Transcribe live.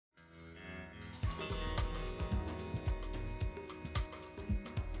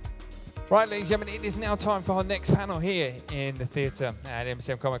Right, ladies and gentlemen, it is now time for our next panel here in the theatre at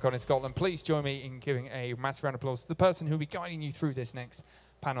MCM ComicCon in Scotland. Please join me in giving a massive round of applause to the person who will be guiding you through this next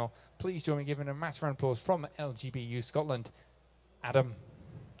panel. Please join me in giving a massive round of applause from LGBT Scotland, Adam.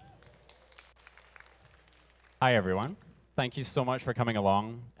 Hi, everyone. Thank you so much for coming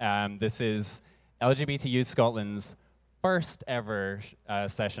along. This is LGBT Scotland's first ever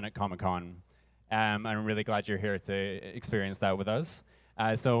session at ComicCon. I'm really glad you're here to experience that with us.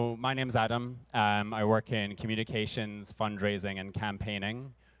 So my name's Adam. I work in communications, fundraising, and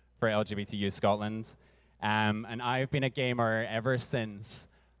campaigning for LGBT Scotland. And I've been a gamer ever since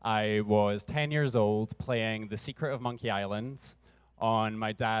I was 10 years old, playing The Secret of Monkey Island on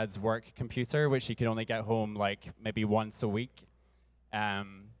my dad's work computer, which he could only get home like maybe once a week. So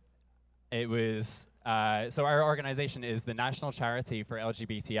our organization is the national charity for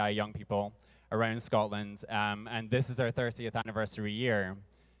LGBTI young people around Scotland, and this is our 30th anniversary year.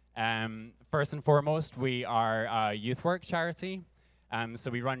 First and foremost, we are a youth work charity, so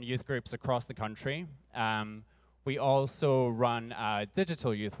we run youth groups across the country. We also run a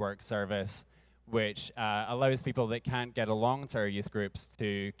digital youth work service, which allows people that can't get along to our youth groups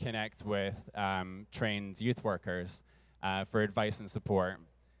to connect with trained youth workers for advice and support.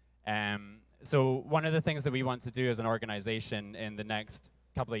 So one of the things that we want to do as an organization in the next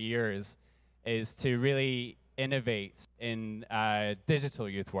couple of years is to really innovate in digital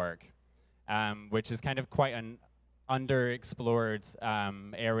youth work, which is kind of quite an underexplored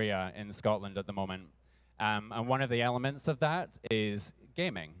area in Scotland at the moment. And one of the elements of that is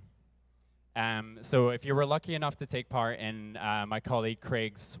gaming. So if you were lucky enough to take part in my colleague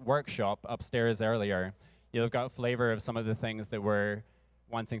Craig's workshop upstairs earlier, you'll have got a flavor of some of the things that we're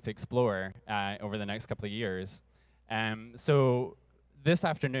wanting to explore over the next couple of years. So this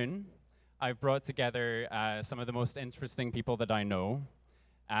afternoon, I've brought together some of the most interesting people that I know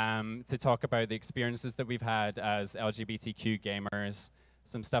to talk about the experiences that we've had as LGBTQ gamers,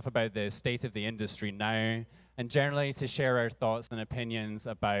 some stuff about the state of the industry now, and generally to share our thoughts and opinions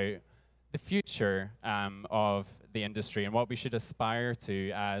about the future of the industry and what we should aspire to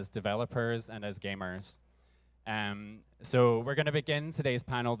as developers and as gamers. So we're going to begin today's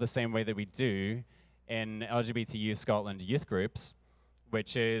panel the same way that we do in LGBT Scotland youth groups,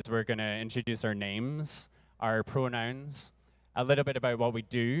 which is we're going to introduce our names, our pronouns, a little bit about what we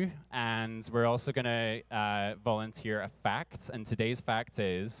do, and we're also going to volunteer a fact. And today's fact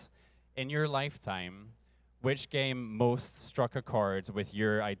is, in your lifetime, which game most struck a chord with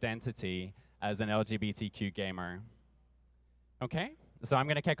your identity as an LGBTQ gamer? Okay, so I'm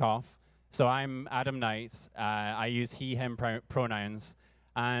going to kick off. So I'm Adam Knight. I use he, him pronouns.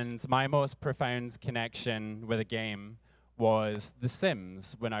 And my most profound connection with a game was The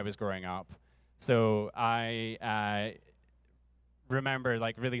Sims when I was growing up. So I remember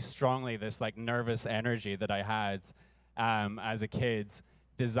like really strongly this like nervous energy that I had as a kid,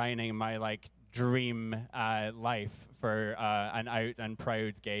 designing my like dream life for an out and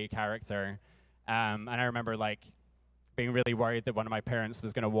proud gay character. And I remember like being really worried that one of my parents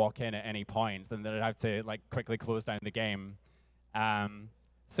was going to walk in at any point and that I'd have to like quickly close down the game.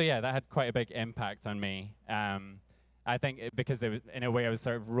 So yeah, that had quite a big impact on me. I think because in a way I was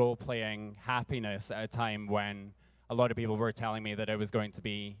sort of role-playing happiness at a time when a lot of people were telling me that I was going to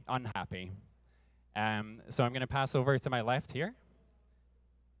be unhappy. So I'm going to pass over to my left here.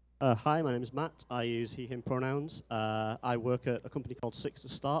 Hi, my name is Matt. I use he, him pronouns. I work at a company called Six to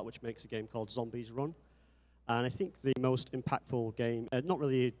Start, which makes a game called Zombies Run. And I think the most impactful game, not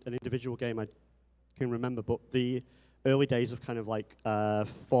really an individual game I can remember, but the early days of kind of like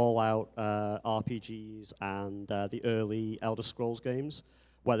Fallout RPGs and the early Elder Scrolls games,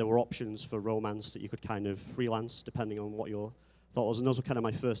 where there were options for romance that you could kind of freelance depending on what your thought was. And those were kind of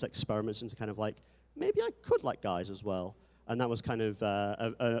my first experiments into kind of like, maybe I could like guys as well. And that was kind of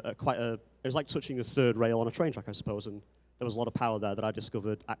it was like touching the third rail on a train track, I suppose. And there was a lot of power there that I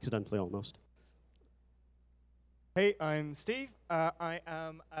discovered accidentally almost. Hey, I'm Steve. I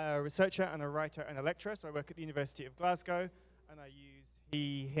am a researcher and a writer and a lecturer, so I work at the University of Glasgow, and I use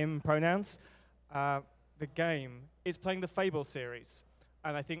he, him pronouns. The game is playing the Fable series,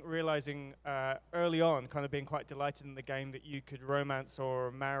 and I think realizing early on, kind of being quite delighted in the game that you could romance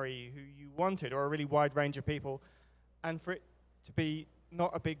or marry who you wanted, or a really wide range of people, and for it to be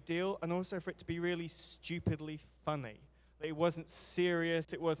not a big deal, and also for it to be really stupidly funny. It wasn't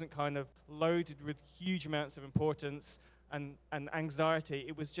serious, it wasn't kind of loaded with huge amounts of importance and anxiety.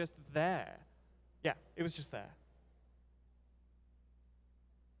 It was just there. Yeah, it was just there.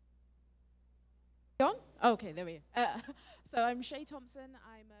 John, Okay, there we go. So I'm Shay Thompson.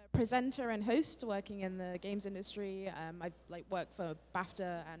 I'm a presenter and host working in the games industry. I work for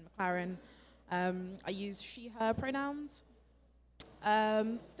BAFTA and McLaren. I use she, her pronouns.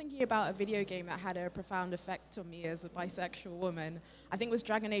 Thinking about a video game that had a profound effect on me as a bisexual woman, I think it was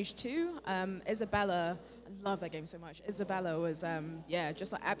Dragon Age 2. Isabella, I love that game so much. Isabella was,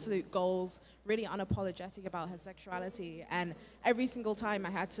 just like absolute goals, really unapologetic about her sexuality. And every single time I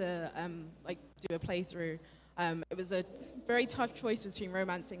had to do a playthrough, it was a very tough choice between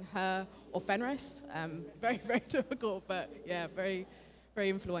romancing her or Fenris. Very, very difficult, but yeah, very, very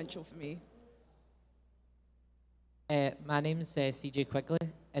influential for me. My name's CJ Quigley,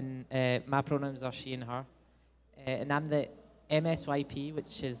 and my pronouns are she and her. And I'm the MSYP,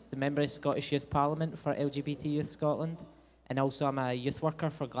 which is the Member of Scottish Youth Parliament for LGBT Youth Scotland, and also I'm a youth worker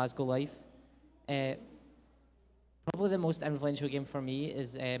for Glasgow Life. Probably the most influential game for me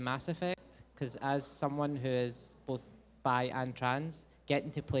is Mass Effect, because as someone who is both bi and trans,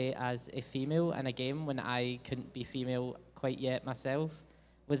 getting to play as a female in a game when I couldn't be female quite yet myself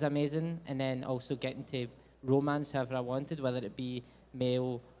was amazing, and then also getting to romance whoever I wanted, whether it be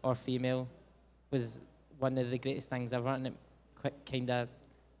male or female, was one of the greatest things ever, and it kind of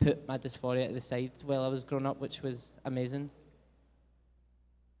put my dysphoria to the side while I was growing up, which was amazing.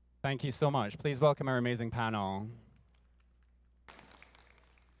 Thank you so much. Please welcome our amazing panel.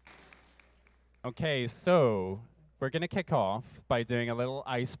 Okay, so we're going to kick off by doing a little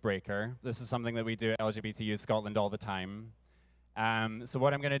icebreaker. This is something that we do at LGBT Youth Scotland all the time. So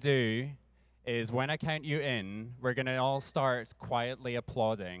what I'm going to do is when I count you in, we're going to all start quietly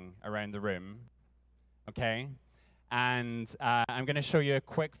applauding around the room, okay? And I'm going to show you a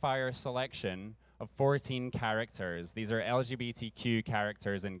quick-fire selection of 14 characters. These are LGBTQ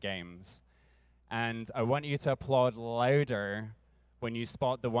characters in games. And I want you to applaud louder when you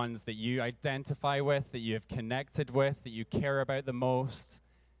spot the ones that you identify with, that you have connected with, that you care about the most.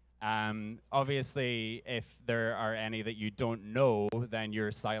 Obviously, if there are any that you don't know, then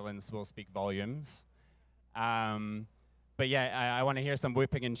your silence will speak volumes. But yeah, I want to hear some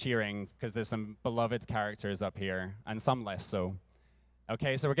whooping and cheering, because there's some beloved characters up here, and some less so.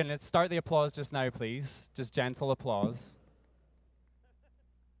 Okay, so we're going to start the applause just now, please. Just gentle applause.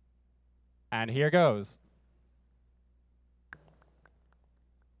 And here goes.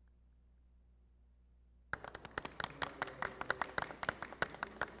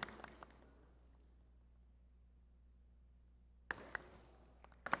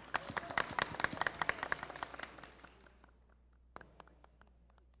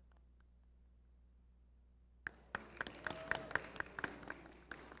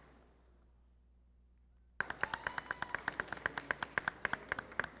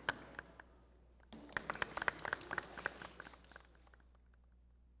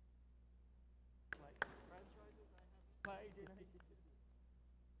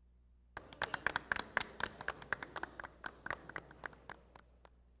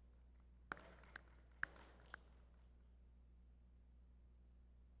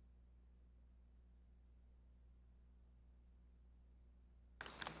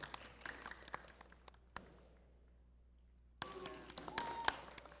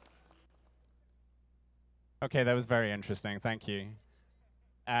 Okay, that was very interesting. Thank you.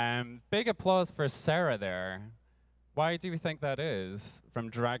 Big applause for Sarah there. Why do you think that is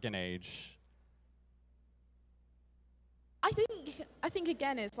from Dragon Age? I think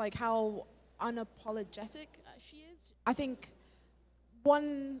again, it's like how unapologetic she is. I think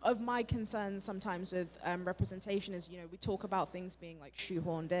one of my concerns sometimes with representation is, we talk about things being like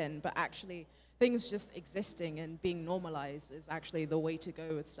shoehorned in, but actually things just existing and being normalized is actually the way to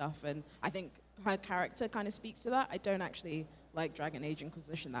go with stuff. And I think her character kind of speaks to that. I don't actually like Dragon Age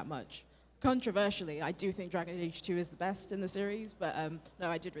Inquisition that much. Controversially, I do think Dragon Age 2 is the best in the series, but no,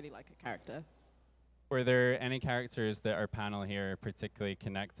 I did really like her character. Were there any characters that our panel here particularly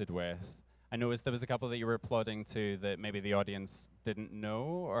connected with? I noticed there was a couple that you were applauding to that maybe the audience didn't know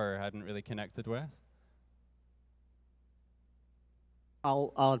or hadn't really connected with.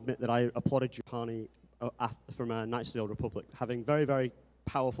 I'll admit that I applauded Juhani from Knights of the Old Republic, having very, very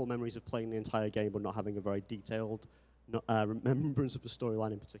powerful memories of playing the entire game, but not having a very detailed remembrance of the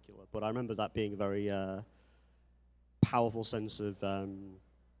storyline in particular. But I remember that being a very powerful sense of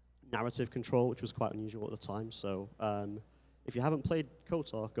narrative control, which was quite unusual at the time. So if you haven't played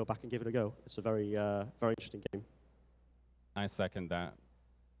KOTOR, go back and give it a go. It's a very, very interesting game. I second that.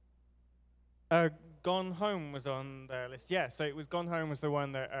 Gone Home was on the list. Yeah, so it was Gone Home was the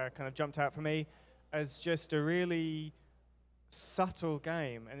one that kind of jumped out for me as just a really subtle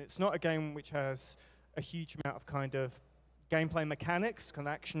game. And it's not a game which has a huge amount of kind of gameplay mechanics, kind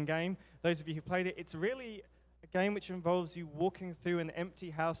of action game. Those of you who played it, it's really a game which involves you walking through an empty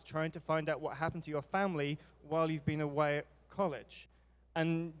house trying to find out what happened to your family while you've been away at college.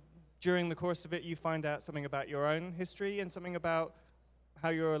 And during the course of it, you find out something about your own history and something about how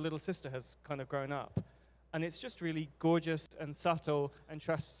your little sister has kind of grown up. And it's just really gorgeous and subtle and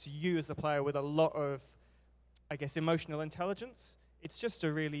trusts you as a player with a lot of, I guess, emotional intelligence. It's just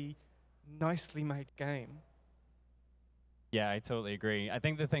a really nicely made game. Yeah, I totally agree. I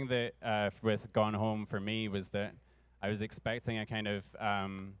think the thing that with Gone Home for me was that I was expecting a kind of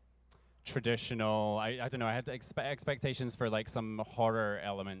traditional, I don't know, I had expectations for like some horror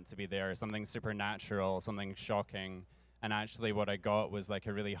element to be there, something supernatural, something shocking. And actually what I got was like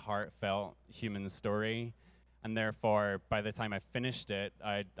a really heartfelt human story. And therefore, by the time I finished it,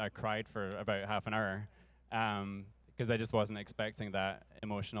 I cried for about half an hour because I just wasn't expecting that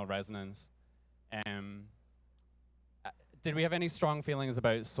emotional resonance. Did we have any strong feelings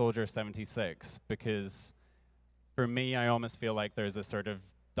about Soldier 76? Because for me, I almost feel like there's a sort of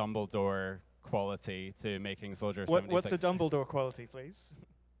Dumbledore quality to making Soldier 76. What's a Dumbledore quality, please?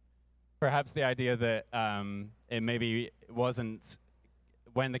 Perhaps the idea that it maybe wasn't,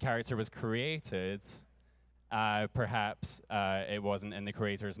 when the character was created, perhaps it wasn't in the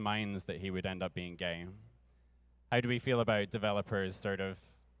creator's minds that he would end up being gay. How do we feel about developers sort of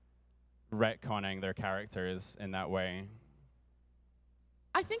retconning their characters in that way?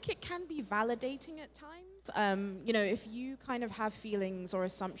 I think it can be validating at times. You know, if you kind of have feelings or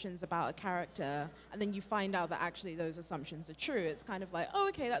assumptions about a character, and then you find out that actually those assumptions are true, it's kind of like, oh,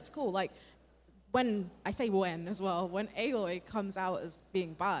 okay, that's cool. Like, when, I say when as well, when Aloy comes out as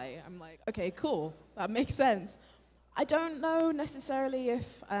being bi, I'm like, okay, cool, that makes sense. I don't know necessarily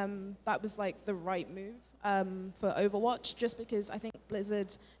if that was like the right move for Overwatch, just because I think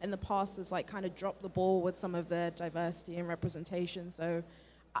Blizzard in the past has like kind of dropped the ball with some of their diversity and representation. So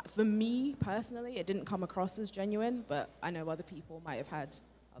for me personally, it didn't come across as genuine, but I know other people might have had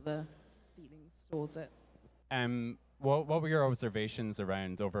other feelings towards it. What were your observations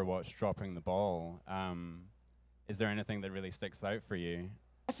around Overwatch dropping the ball? Is there anything that really sticks out for you?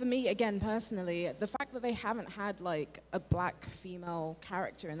 For me, again, personally, the fact that they haven't had like a black female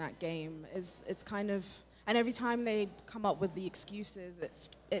character in that game it's kind of, and every time they come up with the excuses,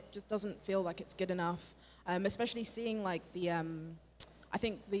 it just doesn't feel like it's good enough. Especially seeing like the, I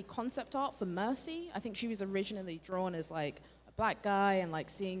think the concept art for Mercy, I think she was originally drawn as like a black guy, and like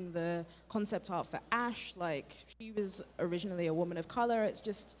seeing the concept art for Ashe, like she was originally a woman of color. It's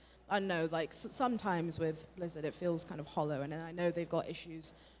just, I don't know, like sometimes with Blizzard it feels kind of hollow, and I know they've got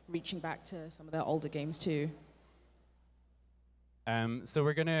issues reaching back to some of their older games too. So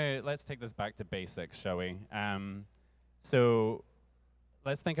let's take this back to basics, shall we? So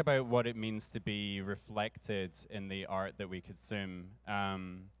let's think about what it means to be reflected in the art that we consume.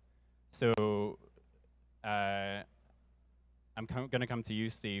 I'm going to come to you,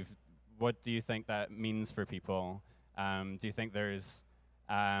 Steve. What do you think that means for people? Do you think there's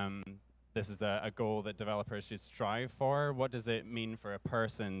this is a goal that developers should strive for? What does it mean for a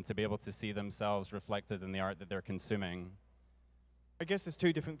person to be able to see themselves reflected in the art that they're consuming? I guess there's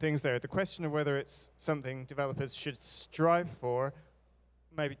two different things there. The question of whether it's something developers should strive for,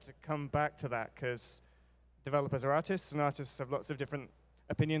 maybe to come back to that, because developers are artists, and artists have lots of different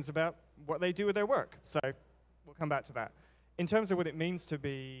opinions about what they do with their work. So we'll come back to that. In terms of what it means to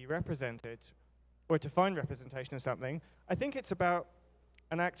be represented, or to find representation of something, I think it's about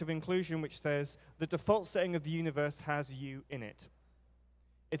an act of inclusion which says the default setting of the universe has you in it.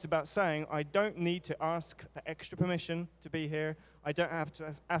 It's about saying, I don't need to ask for extra permission to be here. I don't have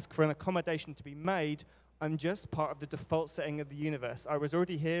to ask for an accommodation to be made. I'm just part of the default setting of the universe. I was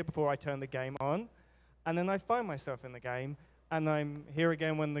already here before I turned the game on, and then I find myself in the game, and I'm here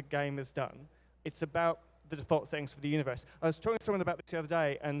again when the game is done. It's about the default settings for the universe. I was talking to someone about this the other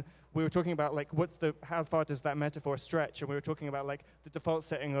day, and we were talking about like how far does that metaphor stretch? And we were talking about like the default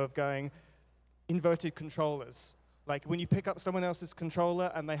setting of going inverted controllers. Like when you pick up someone else's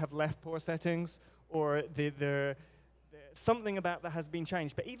controller and they have left pore settings, or something about that has been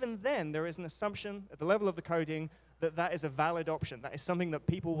changed. But even then, there is an assumption at the level of the coding that that is a valid option. That is something that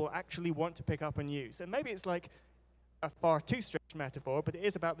people will actually want to pick up and use. And maybe it's like a far too stretched metaphor, but it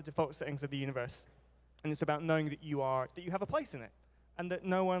is about the default settings of the universe. And it's about knowing that you have a place in it, and that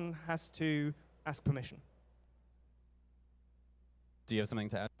no one has to ask permission. Do you have something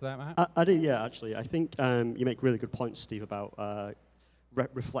to add to that, Matt? I do, yeah, actually. I think you make really good points, Steve, about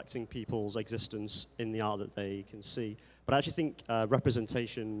reflecting people's existence in the art that they can see. But I actually think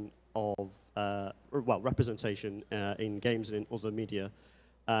representation in games and in other media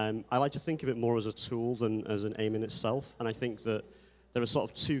I like to think of it more as a tool than as an aim in itself, and I think that there are sort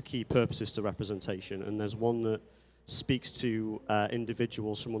of two key purposes to representation, and there's one that speaks to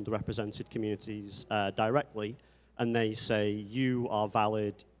individuals from underrepresented communities directly, and they say, you are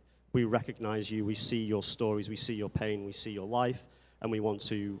valid, we recognize you, we see your stories, we see your pain, we see your life, and we want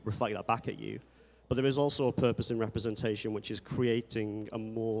to reflect that back at you. But there is also a purpose in representation, which is creating a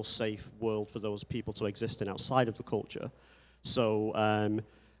more safe world for those people to exist in outside of the culture. So I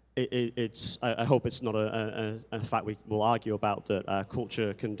hope it's not a fact we will argue about, that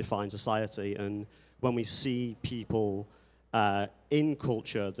culture can define society, and when we see people in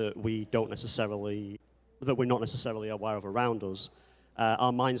culture that we're not necessarily aware of around us,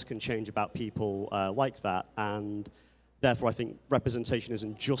 our minds can change about people like that, and therefore I think representation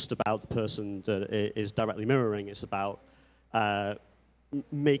isn't just about the person that it is directly mirroring, it's about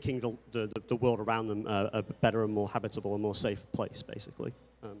making the world around them a better and more habitable and more safe place, basically.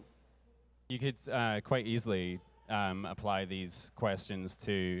 You could quite easily apply these questions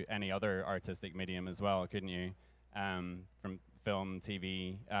to any other artistic medium as well, couldn't you? From film,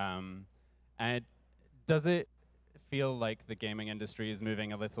 TV. And does it feel like the gaming industry is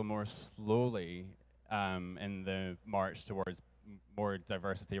moving a little more slowly in the march towards more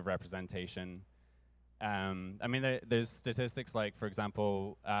diversity of representation? I mean, there's statistics like, for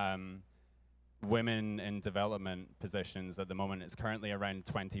example, women in development positions at the moment, it's currently around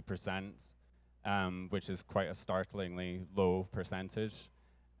 20%, which is quite a startlingly low percentage.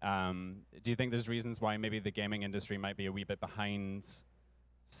 Do you think there's reasons why maybe the gaming industry might be a wee bit behind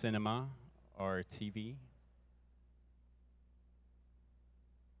cinema or TV?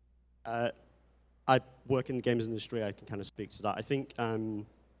 I work in the games industry, I can kind of speak to that. I think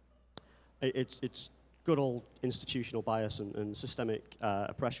it's good old institutional bias and systemic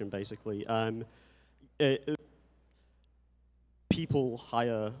oppression, basically. People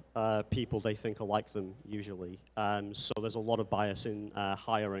hire people they think are like them, usually. So there's a lot of bias in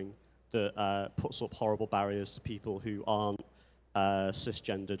hiring that puts up horrible barriers to people who aren't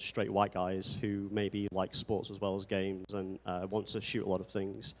cisgendered, straight white guys who maybe like sports as well as games and want to shoot a lot of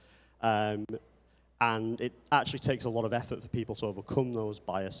things. And it actually takes a lot of effort for people to overcome those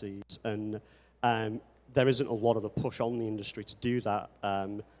biases. And there isn't a lot of a push on the industry to do that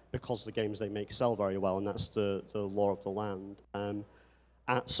because the games they make sell very well, and that's the law of the land.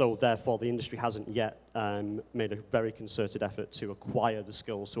 So therefore, the industry hasn't yet made a very concerted effort to acquire the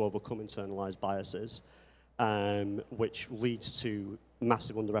skills to overcome internalized biases, which leads to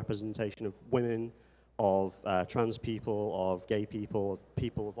massive underrepresentation of women, of trans people, of gay people, of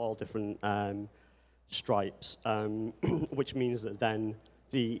people of all different stripes, which means that then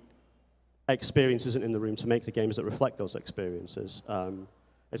the experience isn't in the room to make the games that reflect those experiences.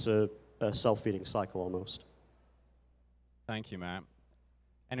 It's a self-feeding cycle almost. Thank you, Matt.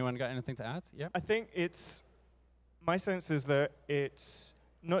 Anyone got anything to add? Yeah. I think my sense is that it's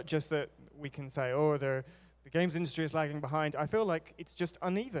not just that we can say, oh, the games industry is lagging behind. I feel like it's just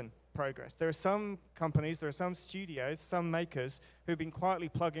uneven progress. There are some companies, there are some studios, some makers who've been quietly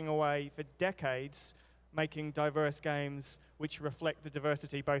plugging away for decades, making diverse games which reflect the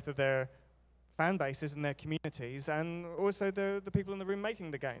diversity both of their fan bases and their communities, and also the people in the room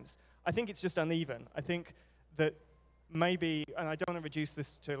making the games. I think it's just uneven. I think that maybe, and I don't want to reduce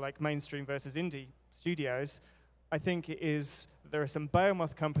this to like mainstream versus indie studios, I think it is, there are some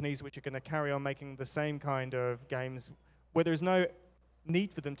behemoth companies which are going to carry on making the same kind of games where there's no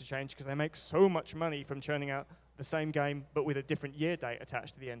need for them to change because they make so much money from churning out the same game but with a different year date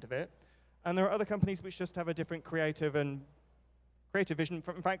attached to the end of it. And there are other companies which just have a different creative vision,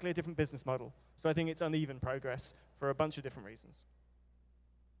 frankly a different business model. So I think it's uneven progress for a bunch of different reasons.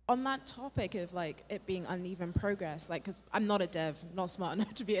 On that topic of like it being uneven progress, like, because I'm not a dev, not smart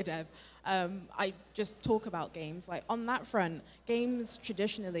enough to be a dev, I just talk about games. Like on that front, games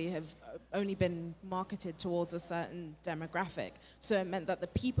traditionally have only been marketed towards a certain demographic. So it meant that the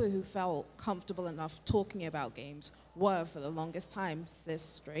people who felt comfortable enough talking about games were, for the longest time, cis,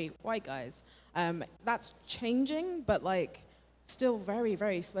 straight, white guys. That's changing, but like still very,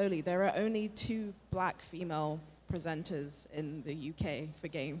 very slowly. There are only 2 black female presenters in the UK for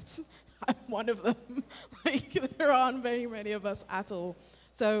games. I'm one of them. Like, there aren't very many of us at all.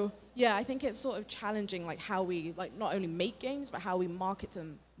 So yeah, I think it's sort of challenging, like how we like not only make games, but how we market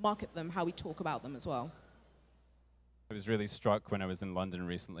them, how we talk about them as well. I was really struck when I was in London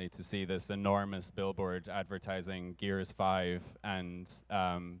recently to see this enormous billboard advertising Gears 5, and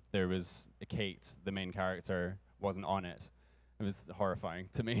there was Kate, the main character, wasn't on it. It was horrifying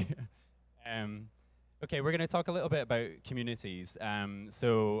to me. Okay, we're going to talk a little bit about communities.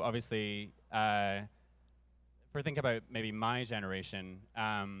 So obviously, I think about maybe my generation,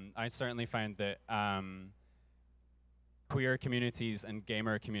 I certainly found that queer communities and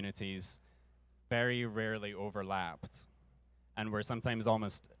gamer communities very rarely overlapped, and were sometimes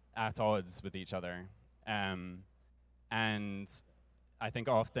almost at odds with each other. And I think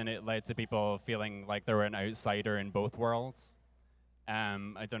often it led to people feeling like they were an outsider in both worlds.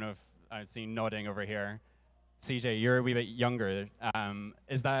 I don't know if I've seen nodding over here. CJ, you're a wee bit younger.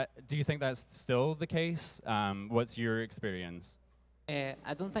 Do you think that's still the case? What's your experience? I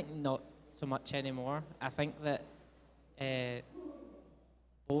don't think not so much anymore. I think that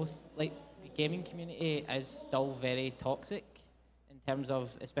both, like, the gaming community is still very toxic in terms of,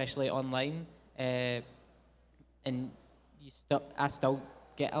 especially online, and I still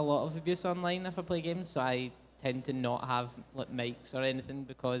get a lot of abuse online if I play games, so I tend to not have like mics or anything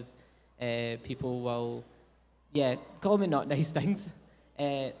because people will, call me not nice things.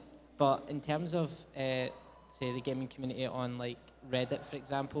 But in terms of, say, the gaming community on like Reddit, for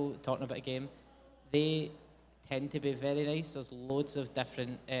example, talking about a game, they tend to be very nice. There's loads of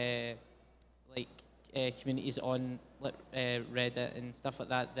different communities on Reddit and stuff like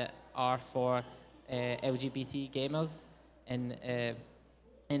that that are for LGBT gamers, and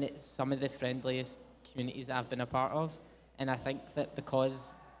it's some of the friendliest communities I've been a part of. And I think that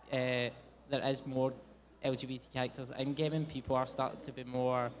because there is more LGBT characters in gaming, people are starting to be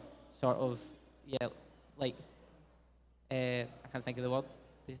more sort of, I can't think of the word.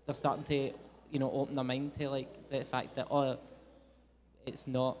 They're starting to, open their mind to like the fact that,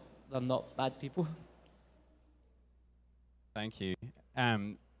 they're not bad people. Thank you.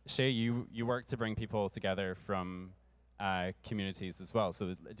 Shay, you work to bring people together from communities as well. So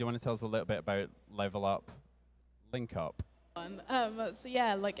do you want to tell us a little bit about Level Up, Link Up? So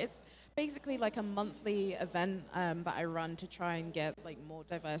yeah, like it's basically like a monthly event that I run to try and get like more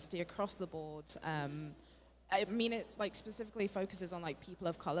diversity across the board. I mean, it like specifically focuses on like people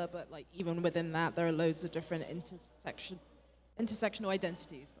of color, but like even within that, there are loads of different intersectional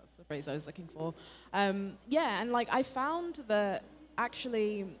identities. That's the phrase I was looking for. And like I found that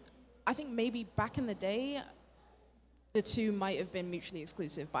actually, I think maybe back in the day, the two might have been mutually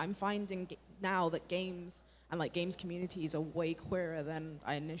exclusive, but I'm finding now that games and like games communities are way queerer than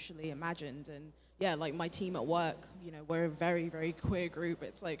I initially imagined. And yeah, like my team at work, we're a very, very queer group.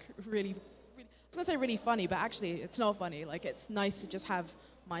 It's like really, I was gonna say really funny, but actually it's not funny. Like it's nice to just have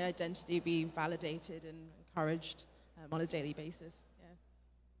my identity be validated and encouraged on a daily basis. Yeah.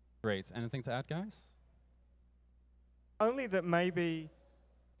 Great. Anything to add, guys? Only that maybe,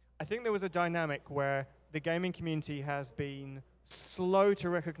 I think there was a dynamic where the gaming community has been slow to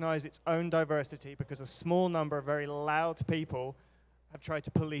recognize its own diversity because a small number of very loud people have tried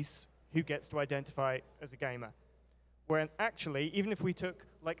to police who gets to identify as a gamer. Where actually, even if we took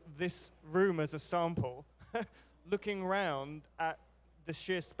like this room as a sample, looking around at the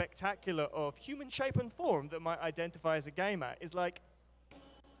sheer spectacular of human shape and form that might identify as a gamer is like,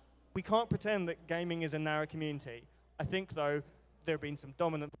 we can't pretend that gaming is a narrow community. I think, though, there have been some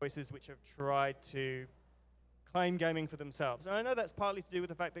dominant voices which have tried to claim gaming for themselves. And I know that's partly to do with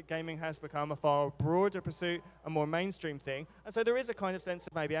the fact that gaming has become a far broader pursuit, a more mainstream thing. And so there is a kind of sense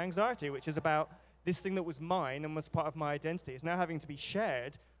of maybe anxiety, which is about this thing that was mine and was part of my identity is now having to be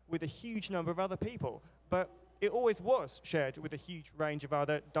shared with a huge number of other people. But it always was shared with a huge range of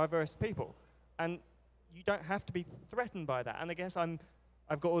other diverse people. And you don't have to be threatened by that. And I guess I've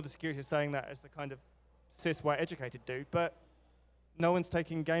got all the security of saying that as the kind of cis, white, educated dude, but no one's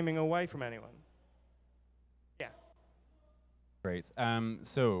taking gaming away from anyone. Yeah. Great.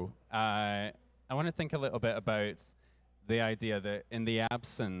 So I want to think a little bit about the idea that in the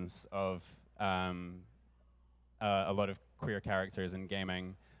absence of a lot of queer characters in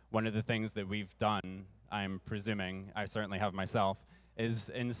gaming, one of the things that we've done, I'm presuming, I certainly have myself, is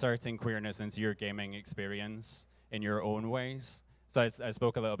inserting queerness into your gaming experience in your own ways. So I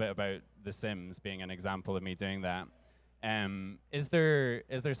spoke a little bit about The Sims being an example of me doing that. Is there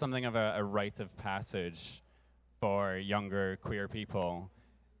something of a rite of passage for younger queer people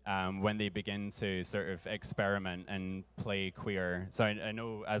when they begin to sort of experiment and play queer? So I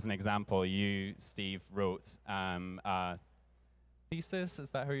know, as an example, you, Steve, wrote a thesis.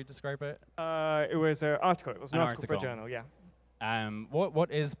 Is that how you describe it? It was an article. It was an article for a journal, yeah.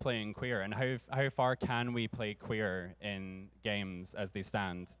 What is playing queer, and how far can we play queer in games as they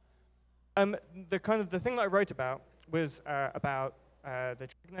stand? The thing that I wrote about was about the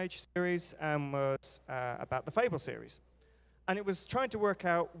Dragon Age series and was about the Fable series. And it was trying to work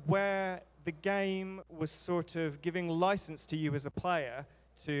out where the game was sort of giving license to you as a player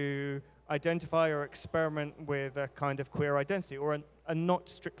to identify or experiment with a kind of queer identity or a not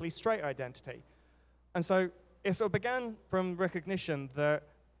strictly straight identity. And so it sort of began from recognition that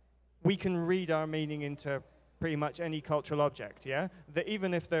we can read our meaning into pretty much any cultural object, yeah? That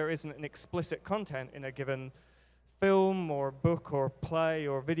even if there isn't an explicit content in a given film or book or play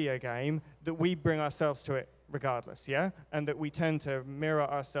or video game, that we bring ourselves to it regardless, yeah? And that we tend to mirror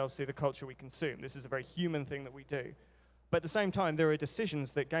ourselves through the culture we consume. This is a very human thing that we do. But at the same time, there are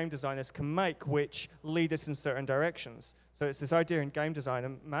decisions that game designers can make which lead us in certain directions. So it's this idea in game design,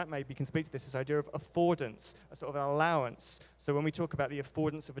 and Matt maybe can speak to this idea of affordance, a sort of an allowance. So when we talk about the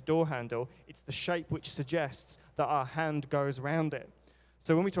affordance of a door handle, it's the shape which suggests that our hand goes around it.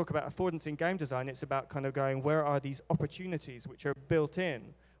 So when we talk about affordance in game design, it's about kind of going, where are these opportunities which are built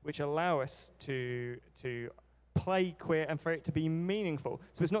in, which allow us to play queer and for it to be meaningful.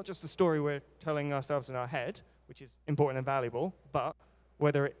 So it's not just a story we're telling ourselves in our head, which is important and valuable, but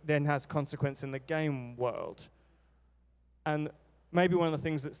whether it then has consequence in the game world. And maybe one of the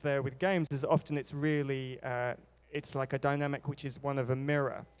things that's there with games is often it's really, it's like a dynamic which is one of a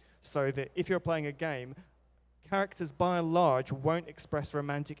mirror. So that if you're playing a game, characters by and large won't express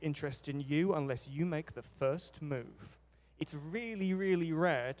romantic interest in you unless you make the first move. It's really, really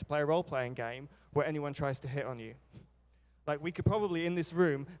rare to play a role-playing game where anyone tries to hit on you. Like, we could probably, in this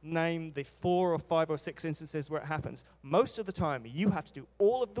room, name the 4 or 5 or 6 instances where it happens. Most of the time, you have to do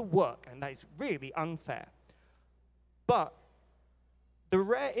all of the work, and that is really unfair. But the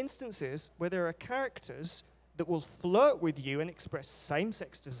rare instances where there are characters that will flirt with you and express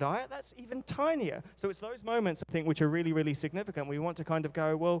same-sex desire, that's even tinier. So it's those moments, I think, which are really, really significant. We want to kind of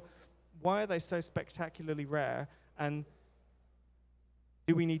go, well, why are they so spectacularly rare? And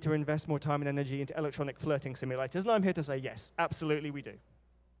do we need to invest more time and energy into electronic flirting simulators? And I'm here to say yes, absolutely we do.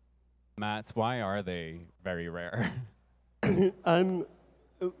 Matt, why are they very rare? I'm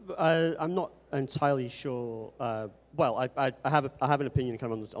not entirely sure. Well, I have an opinion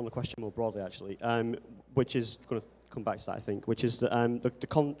kind of on the question more broadly, actually, which is going to come back to that, I think, which is the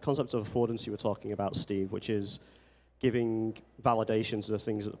concept of affordance you were talking about, Steve, which is giving validation to the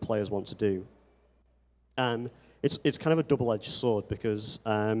things that the players want to do. It's kind of a double-edged sword because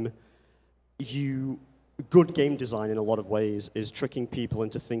good game design in a lot of ways is tricking people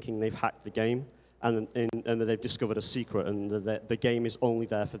into thinking they've hacked the game and that they've discovered a secret and that the game is only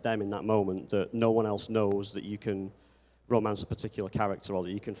there for them in that moment, that no one else knows that you can romance a particular character or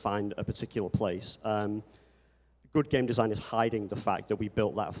that you can find a particular place. Good game design is hiding the fact that we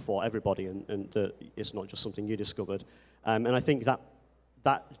built that for everybody and that it's not just something you discovered. And I think that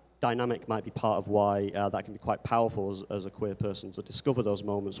dynamic might be part of why that can be quite powerful as a queer person to discover those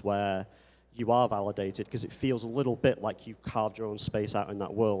moments where you are validated, because it feels a little bit like you've carved your own space out in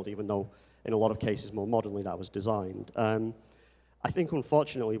that world, even though in a lot of cases more modernly that was designed. I think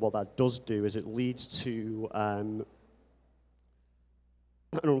unfortunately what that does do is it leads to an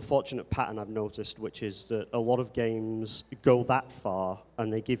unfortunate pattern I've noticed, which is that a lot of games go that far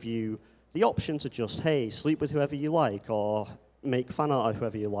and they give you the option to just, hey, sleep with whoever you like, or make fan art of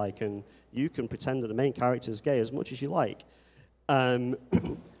whoever you like, and you can pretend that the main character is gay as much as you like.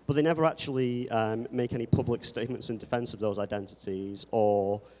 But they never actually make any public statements in defense of those identities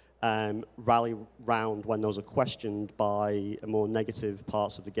or rally round when those are questioned by more negative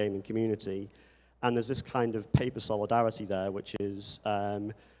parts of the gaming community. And there's this kind of paper solidarity there, which is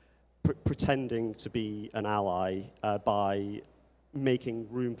pretending to be an ally by making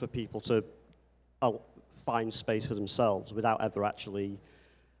room for people to find space for themselves without ever actually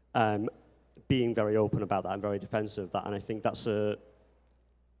being very open about that and very defensive of that. And I think that's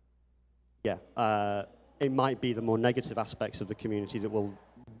it might be the more negative aspects of the community that will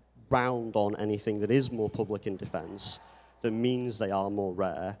round on anything that is more public in defense, that means they are more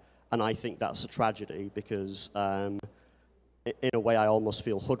rare. And I think that's a tragedy because in a way I almost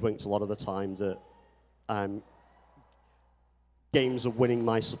feel hoodwinked a lot of the time that games are winning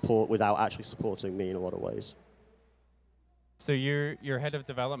my support without actually supporting me in a lot of ways. So you're head of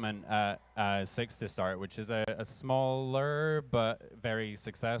development at Six to Start, which is a smaller but very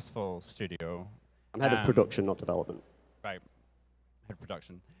successful studio. I'm head of production, not development. Right, head of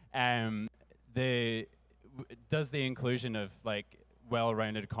production. Does the inclusion of like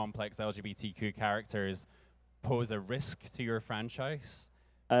well-rounded, complex LGBTQ characters pose a risk to your franchise?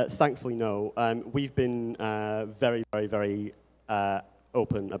 Thankfully, no. We've been very, very, very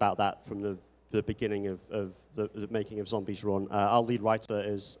open about that from the beginning of the making of Zombies Run. Our lead writer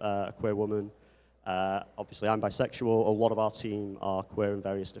is a queer woman. Obviously, I'm bisexual. A lot of our team are queer in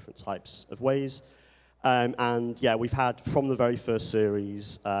various different types of ways. And yeah, we've had, from the very first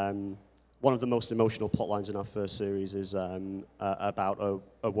series, one of the most emotional plot lines in our first series is about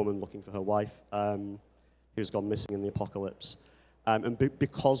a woman looking for her wife who's gone missing in the apocalypse. And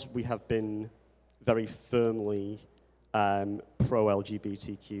because we have been very firmly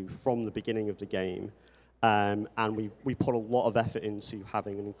pro-LGBTQ from the beginning of the game. And we put a lot of effort into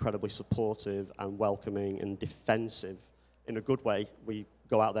having an incredibly supportive and welcoming and defensive, in a good way, we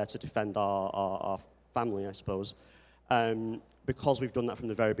go out there to defend our family, I suppose. Because we've done that from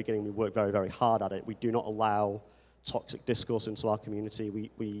the very beginning, we work very, very hard at it. We do not allow toxic discourse into our community.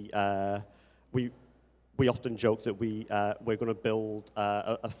 We often joke that we're going to build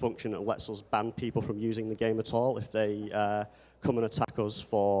a function that lets us ban people from using the game at all if they come and attack us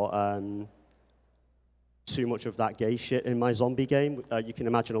for too much of that gay shit in my zombie game. You can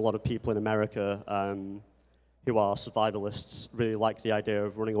imagine a lot of people in America who are survivalists really like the idea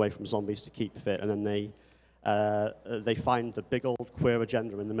of running away from zombies to keep fit, and then they find the big old queer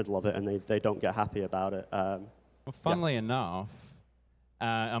agenda in the middle of it, and they don't get happy about it. Well, funnily enough,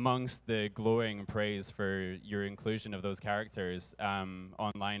 amongst the glowing praise for your inclusion of those characters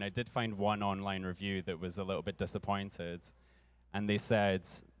online, I did find one online review that was a little bit disappointed, and they said,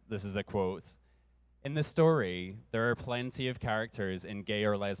 this is a quote, "In the story, there are plenty of characters in gay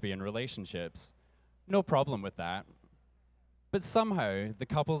or lesbian relationships. No problem with that. But somehow, the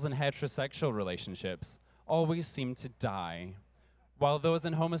couples in heterosexual relationships always seem to die, while those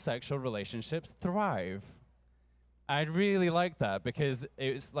in homosexual relationships thrive." I really like that because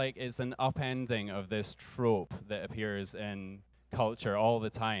it's like it's an upending of this trope that appears in culture all the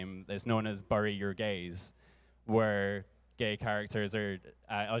time. It's known as bury your gays, where gay characters or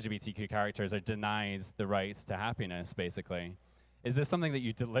LGBTQ characters are denied the right to happiness, basically. Is this something that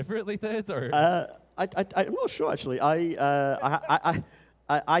you deliberately did, or? I'm not sure actually. I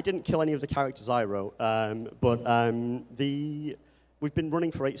didn't kill any of the characters I wrote, but we've been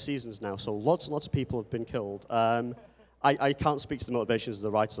running for 8 seasons now, so lots and lots of people have been killed. I can't speak to the motivations of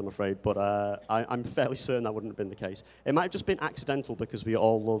the writers, I'm afraid, but I'm fairly certain that wouldn't have been the case. It might have just been accidental because we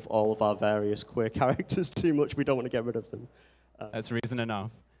all love all of our various queer characters too much. We don't want to get rid of them. That's reason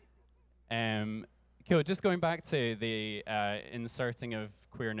enough. Cool, just going back to the inserting of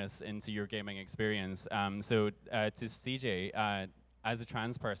queerness into your gaming experience. To CJ, as a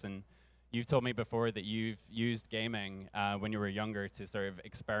trans person, you've told me before that you've used gaming when you were younger to sort of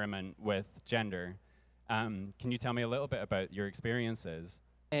experiment with gender. Can you tell me a little bit about your experiences?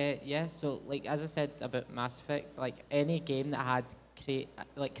 Yeah, so like as I said about Mass Effect, like any game that had create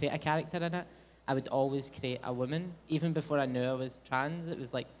a character in it, I would always create a woman. Even before I knew I was trans, it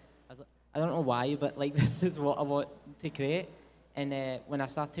was like, I don't know why, but like this is what I want to create. And when I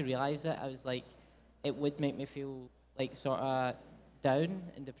started to realize it, I was like, it would make me feel like sort of down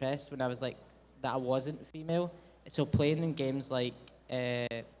and depressed when I was like, that I wasn't female. So playing in games like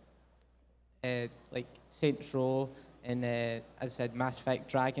Saints Row and as I said, Mass Effect,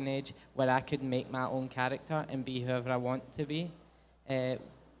 Dragon Age, where I could make my own character and be whoever I want to be, and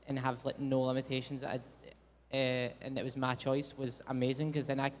have like no limitations. And it was my choice, was amazing because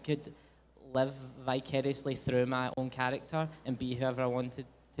then I could live vicariously through my own character and be whoever I wanted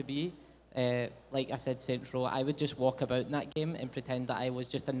to be. Like I said, Saints Row, I would just walk about in that game and pretend that I was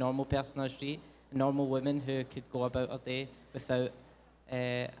just a normal person on the street, a normal woman who could go about her day without,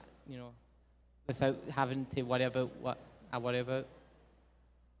 without having to worry about what I worry about.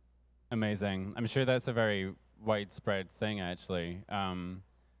 Amazing. I'm sure that's a very widespread thing, actually.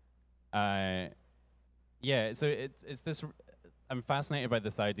 Yeah, so it's this. I'm fascinated by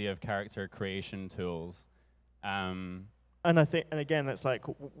this idea of character creation tools. And I think, and again, that's like,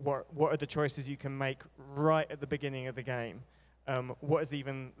 what are the choices you can make right at the beginning of the game? What is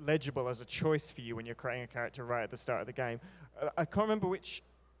even legible as a choice for you when you're creating a character right at the start of the game? I can't remember which.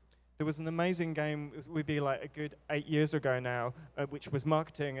 There was an amazing game, it would be like a good 8 years ago now, which was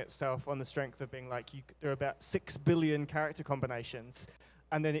marketing itself on the strength of being like, there are about 6 billion character combinations.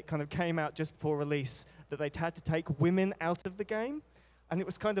 And then it kind of came out just before release that they'd had to take women out of the game. And it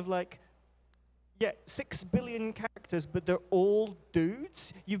was kind of like, yeah, 6 billion characters, but they're all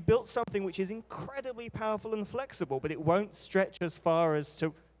dudes. You've built something which is incredibly powerful and flexible, but it won't stretch as far as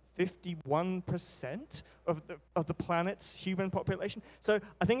to 51% of the planet's human population. So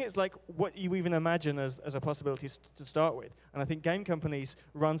I think it's like what you even imagine as a possibility to start with. And I think game companies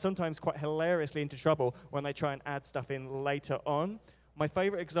run sometimes quite hilariously into trouble when they try and add stuff in later on. My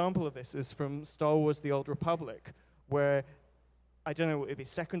favorite example of this is from Star Wars The Old Republic, where, I don't know, it'd be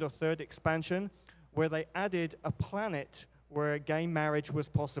second or third expansion, where they added a planet where gay marriage was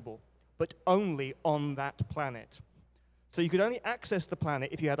possible, but only on that planet. So you could only access the planet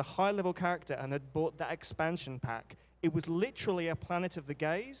if you had a high-level character and had bought that expansion pack. It was literally a planet of the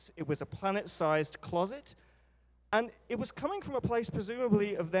gays. It was a planet-sized closet. And it was coming from a place,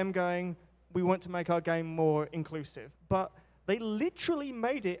 presumably, of them going, we want to make our game more inclusive. But They literally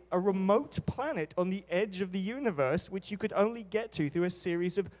made it a remote planet on the edge of the universe, which you could only get to through a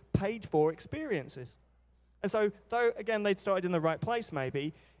series of paid-for experiences. And so, though, again, they'd started in the right place,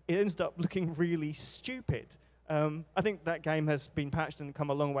 maybe, it ended up looking really stupid. I think that game has been patched and come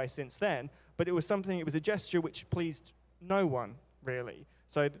a long way since then, but it was a gesture which pleased no one, really.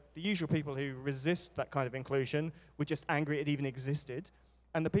 So the usual people who resist that kind of inclusion were just angry it even existed,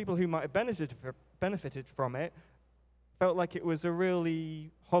 and the people who might have benefited from it felt like it was a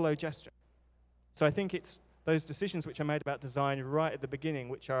really hollow gesture. So I think it's those decisions which are made about design right at the beginning,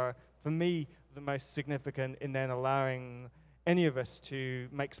 which are, for me, the most significant in then allowing any of us to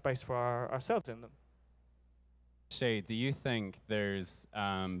make space for ourselves in them. Shay, do you think there's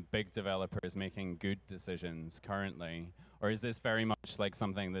big developers making good decisions currently? Or is this very much like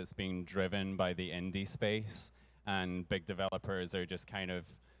something that's being driven by the indie space, and big developers are just kind of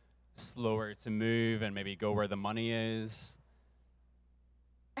slower to move and maybe go where the money is?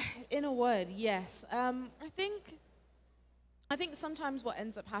 In a word, yes. I think sometimes what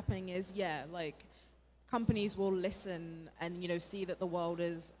ends up happening is, like, companies will listen and, you know, see that the world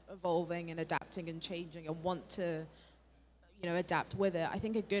is evolving and adapting and changing and want to, you know, adapt with it. I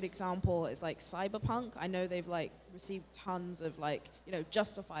think a good example is like Cyberpunk. I know they've like received tons of like, you know,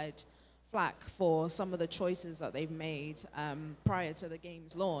 justified flack for some of the choices that they've made prior to the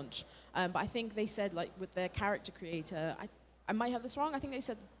game's launch. But I think they said, like, with their character creator, I might have this wrong, I think they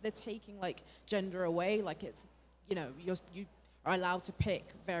said they're taking like gender away, like it's, you know, you are allowed to pick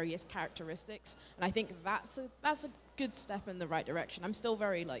various characteristics, and I think that's a good step in the right direction. I'm still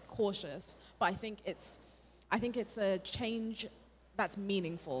very like cautious, but I think it's a change that's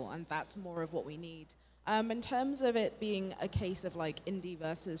meaningful, and that's more of what we need. In terms of it being a case of like indie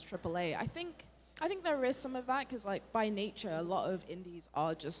versus AAA, I think there is some of that, because like by nature, a lot of indies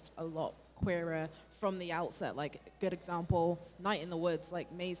are just a lot queerer from the outset. Like, a good example, Night in the Woods,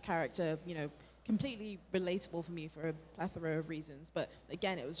 like May's character, you know, completely relatable for me for a plethora of reasons. But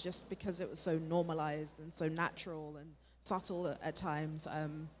again, it was just because it was so normalized and so natural and subtle at times. I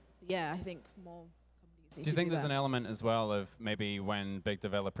think more companies need to do that. Do you think there's an element as well of maybe when big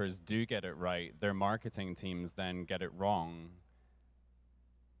developers do get it right, their marketing teams then get it wrong?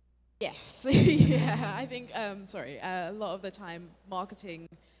 Yes. Yeah, I think, a lot of the time marketing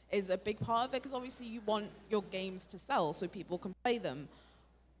is a big part of it, because obviously you want your games to sell so people can play them.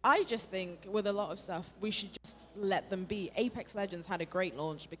 I just think with a lot of stuff, we should just let them be. Apex Legends had a great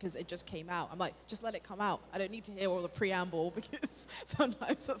launch because it just came out. I'm like, just let it come out. I don't need to hear all the preamble, because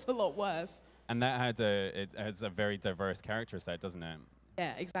sometimes that's a lot worse. And that it has a very diverse character set, doesn't it?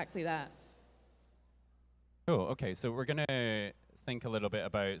 Yeah, exactly that. Cool, okay, so we're gonna think a little bit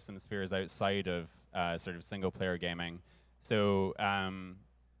about some spheres outside of sort of single player gaming. So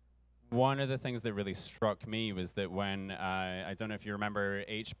one of the things that really struck me was that when, I don't know if you remember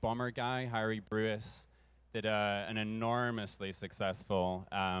H-Bomber guy, Harry Brewis, did an enormously successful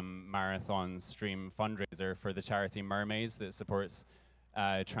marathon stream fundraiser for the charity Mermaids that supports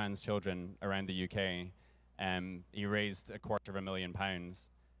trans children around the UK. He raised £250,000.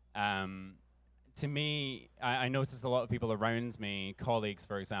 To me, I noticed a lot of people around me, colleagues,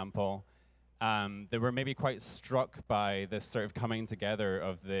 for example, they were maybe quite struck by this sort of coming together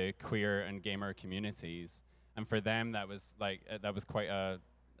of the queer and gamer communities, and for them that was quite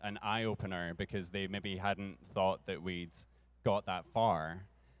an eye-opener, because they maybe hadn't thought that we'd got that far.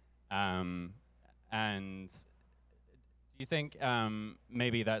 And do you think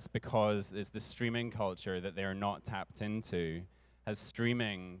maybe that's because it's the streaming culture that they're not tapped into? Has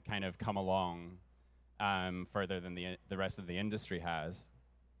streaming kind of come along further than the rest of the industry has?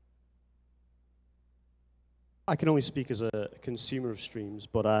 I can only speak as a consumer of streams,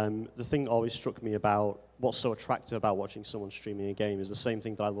 but the thing that always struck me about what's so attractive about watching someone streaming a game is the same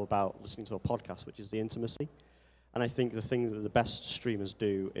thing that I love about listening to a podcast, which is the intimacy. And I think the thing that the best streamers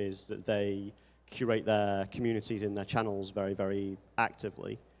do is that they curate their communities in their channels very, very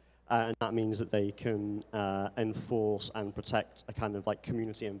actively. And that means that they can enforce and protect a kind of like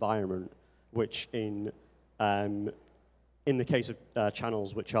community environment, which in the case of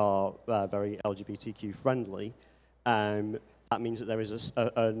channels which are very LGBTQ friendly, that means that there is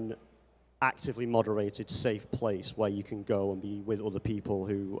an actively moderated, safe place where you can go and be with other people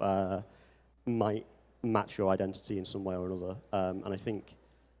who might match your identity in some way or another. And I think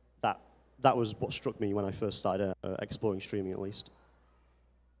that was what struck me when I first started exploring streaming, at least.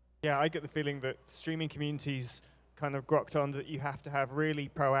 Yeah, I get the feeling that streaming communities kind of grokked on that you have to have really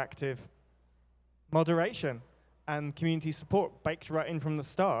proactive moderation and community support baked right in from the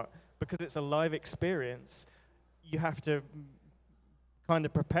start. Because it's a live experience, you have to kind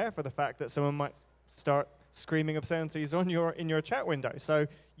of prepare for the fact that someone might start screaming obscenities in your chat window. So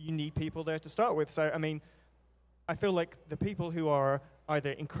you need people there to start with. So I mean, I feel like the people who are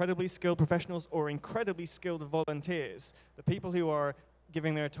either incredibly skilled professionals or incredibly skilled volunteers, the people who are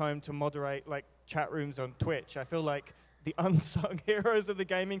giving their time to moderate like chat rooms on Twitch, I feel like the unsung heroes of the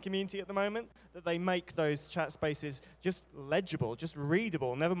gaming community at the moment, that they make those chat spaces just legible, just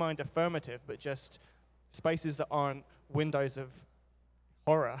readable, never mind affirmative, but just spaces that aren't windows of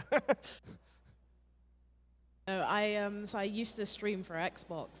horror. No, I used to stream for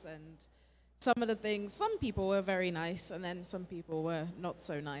Xbox, and some of the things, some people were very nice, and then some people were not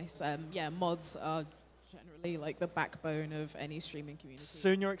so nice. Yeah, mods are generally like the backbone of any streaming community. So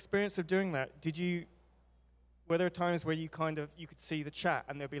in your experience of doing that, were there times where you could see the chat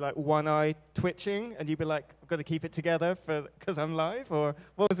and there'd be like one eye twitching and you'd be like, I've got to keep it together because I'm live, or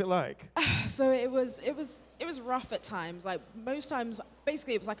what was it like? So it was rough at times. Like most times,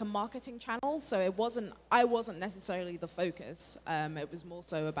 basically it was like a marketing channel. So I wasn't necessarily the focus. It was more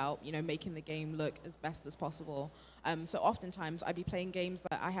so about, you know, making the game look as best as possible. So oftentimes I'd be playing games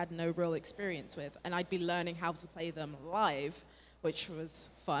that I had no real experience with, and I'd be learning how to play them live, which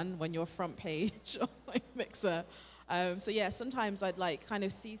was fun when you're front page on my Mixer. So yeah, sometimes I'd like kind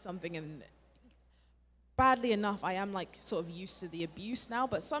of see something, and badly enough, I am like sort of used to the abuse now,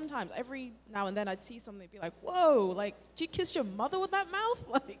 but sometimes every now and then I'd see something and be like, whoa, like, did you kiss your mother with that mouth?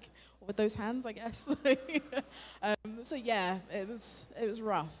 Like, or with those hands, I guess. So yeah, it was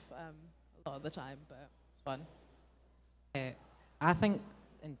rough a lot of the time, but it's fun. I think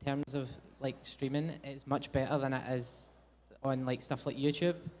in terms of like streaming, it's much better than it is on like stuff like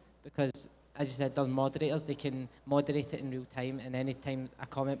YouTube, because as you said, there's moderators, they can moderate it in real time, and anytime a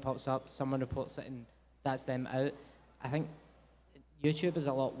comment pops up, someone reports it and that's them out. I think YouTube is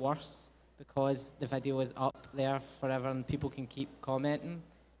a lot worse because the video is up there forever and people can keep commenting.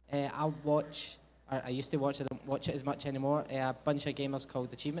 I used to watch, I don't watch it as much anymore, a bunch of gamers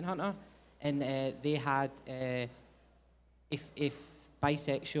called Achievement Hunter, and they had, if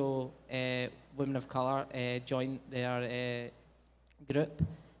bisexual women of colour joined their group,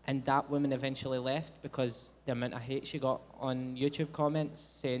 and that woman eventually left because the amount of hate she got on YouTube comments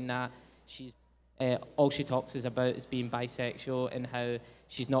saying that she's all she talks is about is being bisexual and how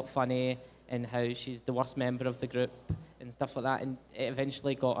she's not funny and how she's the worst member of the group and stuff like that, and it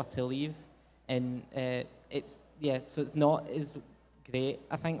eventually got her to leave. And so it's not as great,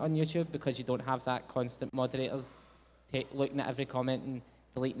 I think, on YouTube because you don't have that constant moderators looking at every comment and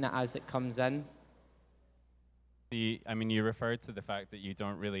deleting it as it comes in. I mean, you referred to the fact that you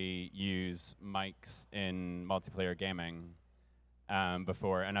don't really use mics in multiplayer gaming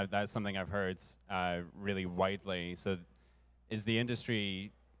before, and that's something I've heard really widely. So is the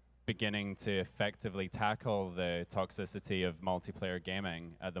industry beginning to effectively tackle the toxicity of multiplayer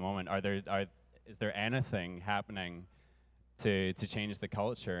gaming at the moment? Is there anything happening to change the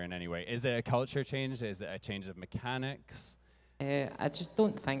culture in any way? Is it a culture change? Is it a change of mechanics? I just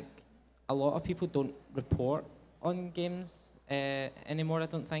don't think a lot of people don't report on games anymore.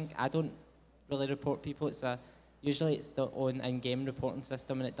 I don't really report people. Usually it's their own in-game reporting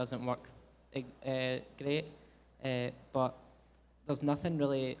system and it doesn't work great. But there's nothing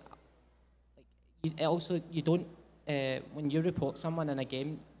really. You don't. When you report someone in a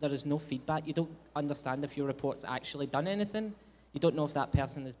game, there is no feedback. You don't understand if your report's actually done anything. You don't know if that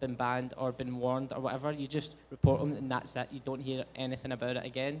person has been banned or been warned or whatever. You just report them and that's it. You don't hear anything about it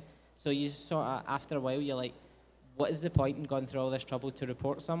again. So you sort of, after a while, you're like, what is the point in going through all this trouble to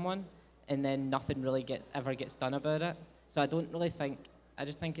report someone? And then nothing really ever gets done about it. So I don't really think, I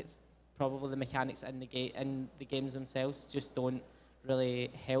just think it's probably the mechanics in the games themselves just don't really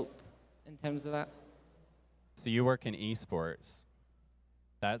help in terms of that. So you work in esports.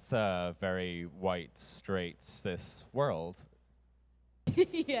 That's a very white, straight, cis world.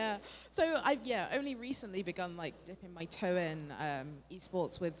 Yeah. So I've only recently begun like dipping my toe in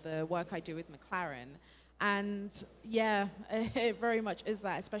esports with the work I do with McLaren. And yeah, it very much is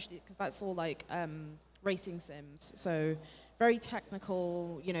that, especially because that's all like racing sims. So very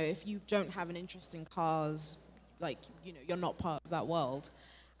technical, you know, if you don't have an interest in cars, like, you know, you're not part of that world.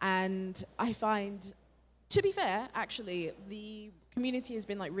 And I find, to be fair, actually, the community has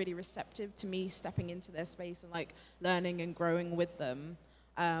been like really receptive to me stepping into their space and like learning and growing with them.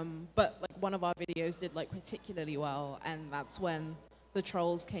 But like one of our videos did like particularly well, and that's when the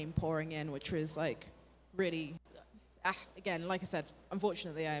trolls came pouring in, which was like really again, like I said,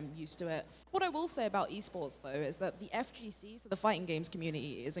 unfortunately, I'm used to it. What I will say about esports, though, is that the FGC, so the fighting games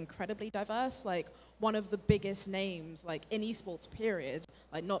community, is incredibly diverse. Like, one of the biggest names, like, in esports, period,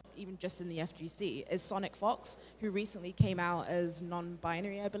 like, not even just in the FGC, is Sonic Fox, who recently came out as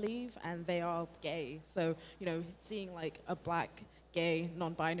non-binary, I believe, and they are gay. So, you know, seeing, like, a black, gay,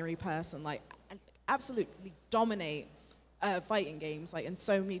 non-binary person, like, absolutely dominate fighting games, like, in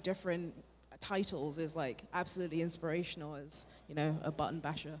so many different titles is like absolutely inspirational as, you know, a button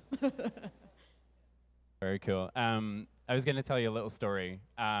basher. Very cool. I was going to tell you a little story.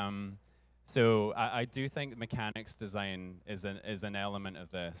 So I do think mechanics design is an element of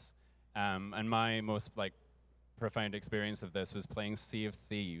this. And my most like profound experience of this was playing Sea of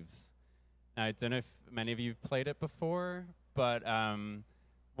Thieves. Now, I don't know if many of you have played it before, but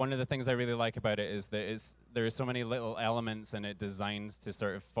one of the things I really like about it is that there are so many little elements in it designed to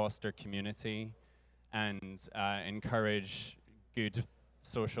sort of foster community and encourage good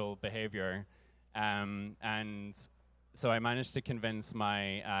social behavior. And so I managed to convince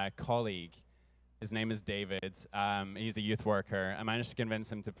my colleague, his name is David, he's a youth worker. I managed to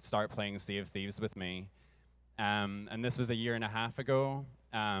convince him to start playing Sea of Thieves with me. And this was a year and a half ago.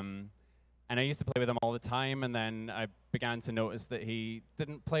 And I used to play with him all the time, and then I began to notice that he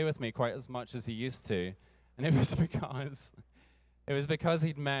didn't play with me quite as much as he used to. And it was because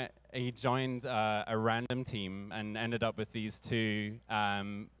he joined a random team and ended up with these two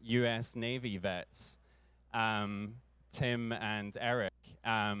US Navy vets, Tim and Eric.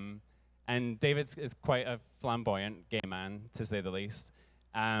 And David is quite a flamboyant gay man, to say the least.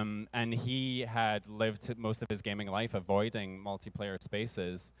 And he had lived most of his gaming life avoiding multiplayer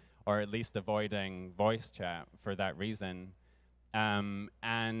spaces, or at least avoiding voice chat for that reason.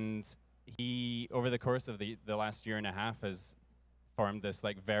 And he, over the course of the last year and a half, has formed this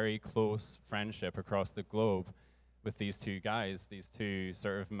like very close friendship across the globe with these two guys, these two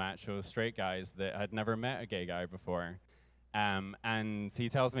sort of macho straight guys that had never met a gay guy before. And he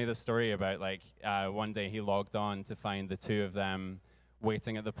tells me this story about like one day he logged on to find the two of them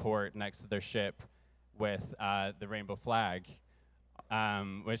waiting at the port next to their ship with the rainbow flag,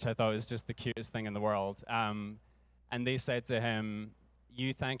 which I thought was just the cutest thing in the world. And they said to him,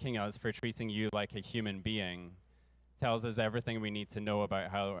 "You thanking us for treating you like a human being tells us everything we need to know about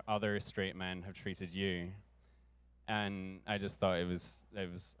how other straight men have treated you." And I just thought it was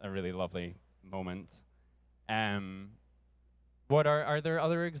a really lovely moment. Are there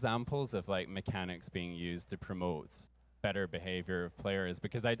other examples of like mechanics being used to promote better behavior of players?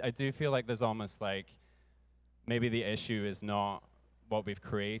 Because I do feel like there's almost like maybe the issue is not what we've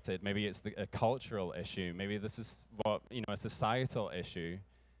created. Maybe it's a cultural issue. Maybe this is a societal issue.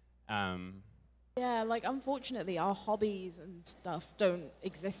 Yeah, like unfortunately our hobbies and stuff don't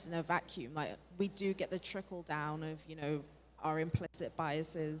exist in a vacuum. Like we do get the trickle down of, you know, our implicit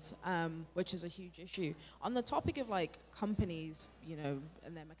biases, which is a huge issue. On the topic of like companies, you know,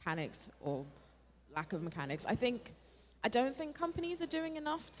 and their mechanics or lack of mechanics, I don't think companies are doing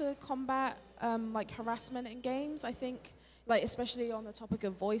enough to combat like harassment in games. I think, like, especially on the topic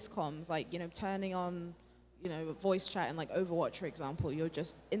of voice comms, like, you know, turning on, you know, voice chat in like Overwatch, for example, you're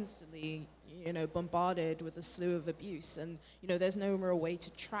just instantly, you know, bombarded with a slew of abuse, and, you know, there's no real way to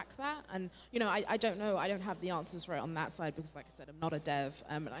track that. And, you know, I don't know, I don't have the answers for it on that side because, like I said, I'm not a dev,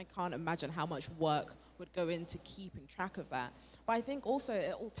 and I can't imagine how much work would go into keeping track of that. But I think also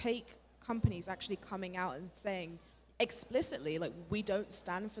it will take companies actually coming out and saying explicitly, like, we don't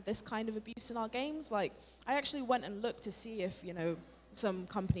stand for this kind of abuse in our games. Like, I actually went and looked to see if, you know, some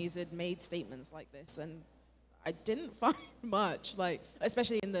companies had made statements like this, and I didn't find much, like,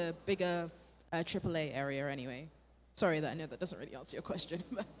 especially in the bigger AAA area anyway. Sorry that I know that doesn't really answer your question.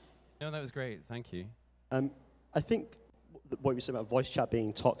 No, that was great. Thank you. I think what you said about voice chat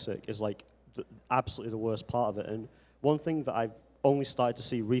being toxic is like absolutely the worst part of it. And one thing that I've only started to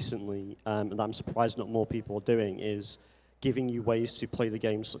see recently, and that I'm surprised not more people are doing, is giving you ways to play the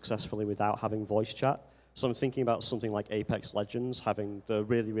game successfully without having voice chat. So I'm thinking about something like Apex Legends having the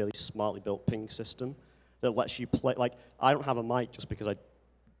really, really smartly built ping system that lets you play. Like, I don't have a mic just because I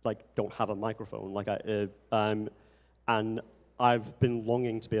don't have a microphone. Like, and I've been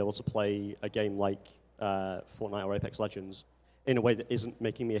longing to be able to play a game like Fortnite or Apex Legends in a way that isn't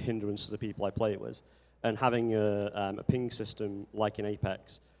making me a hindrance to the people I play it with. And having a ping system like in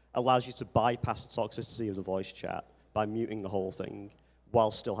Apex allows you to bypass the toxicity of the voice chat by muting the whole thing while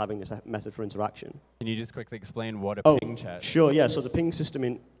still having this method for interaction. Can you just quickly explain what a ping chat is? Sure, yeah. So the ping system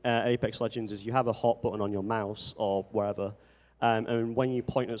in Apex Legends is you have a hot button on your mouse or wherever, and when you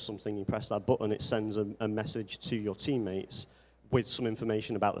point at something, you press that button, it sends a message to your teammates with some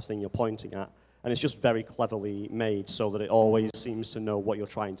information about the thing you're pointing at. and it's just very cleverly made so that it always seems to know what you're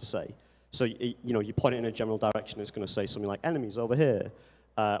trying to say. So you point it in a general direction, it's going to say something like enemies over here,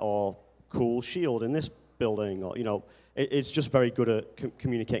 or cool shield in this building, or it's just very good at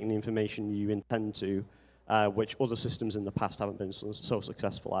communicating the information you intend to, which other systems in the past haven't been so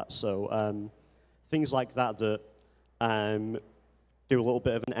successful at. So things like that do a little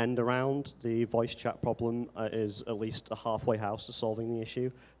bit of an end around the voice chat problem is at least a halfway house to solving the issue.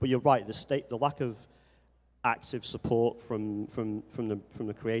 But you're right, the lack of active support from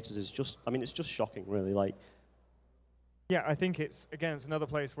the creators is just, I mean, it's just shocking, really. Like, yeah, I think it's another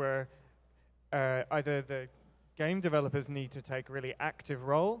place where either the game developers need to take a really active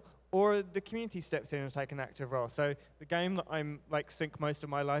role, or the community steps in and take an active role. So the game that I'm sink most of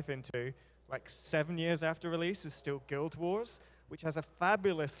my life into, 7 years after release, is still Guild Wars, which has a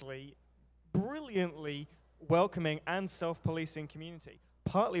fabulously, brilliantly welcoming and self-policing community.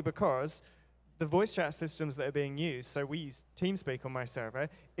 Partly because the voice chat systems that are being used, so we use TeamSpeak on my server,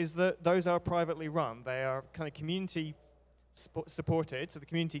 is that those are privately run. They are kind of community supported, so the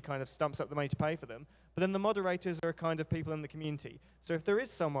community kind of stumps up the money to pay for them, but then the moderators are kind of people in the community. So if there is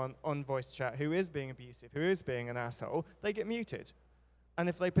someone on voice chat who is being abusive, who is being an asshole, they get muted. And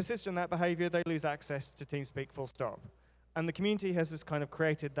if they persist in that behavior, they lose access to TeamSpeak full stop. And the community has just kind of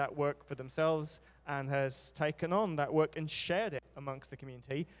created that work for themselves and has taken on that work and shared it amongst the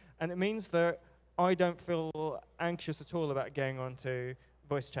community. And it means that I don't feel anxious at all about getting onto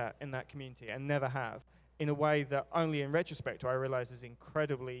voice chat in that community, and never have, in a way that only in retrospect I realize is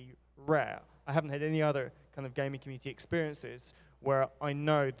incredibly rare. I haven't had any other kind of gaming community experiences where I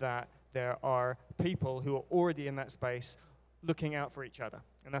know that there are people who are already in that space looking out for each other.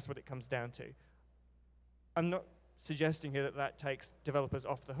 And that's what it comes down to. I'm not suggesting here that that takes developers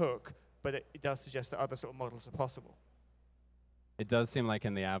off the hook, but it does suggest that other sort of models are possible. It does seem like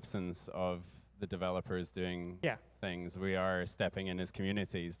in the absence of the developers doing things, we are stepping in as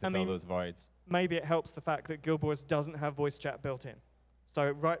communities to fill those voids. Maybe it helps the fact that Guild Wars doesn't have voice chat built in. So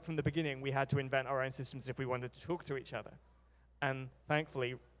right from the beginning, we had to invent our own systems if we wanted to talk to each other. And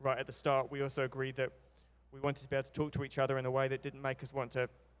thankfully, right at the start, we also agreed that we wanted to be able to talk to each other in a way that didn't make us want to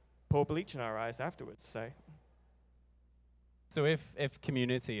pour bleach in our eyes afterwards. So if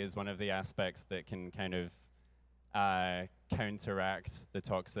community is one of the aspects that can kind of counteract the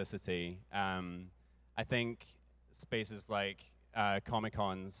toxicity, I think spaces like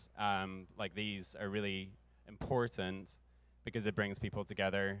Comic-Cons like these are really important because it brings people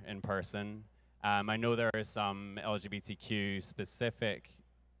together in person. I know there are some LGBTQ specific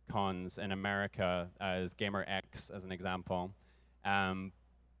cons in America, as Gamer X as an example,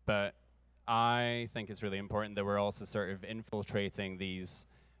 but I think it's really important that we're also sort of infiltrating these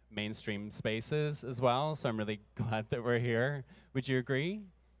mainstream spaces as well, so I'm really glad that we're here. Would you agree?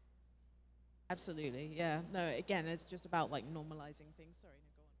 Absolutely, yeah. No, again, it's just about normalizing things. Sorry,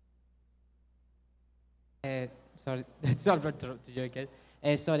 no, go on. Sorry, sorry for interrupting you again.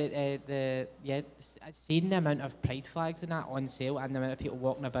 Seeing the amount of pride flags and that on sale and the amount of people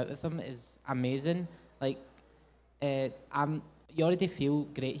walking about with them is amazing. You already feel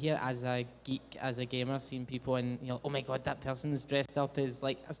great here as a geek, as a gamer, seeing people and oh my god, that person's dressed up as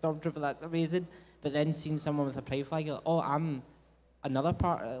a stormtrooper, that's amazing. But then seeing someone with a pride flag, you're like, oh, I'm another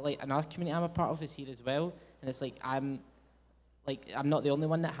part, another community I'm a part of is here as well. And it's I'm not the only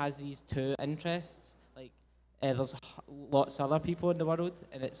one that has these two interests. There's lots of other people in the world,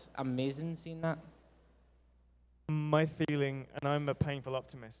 and it's amazing seeing that. My feeling, and I'm a painful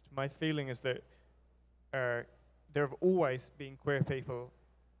optimist, my feeling is that there have always been queer people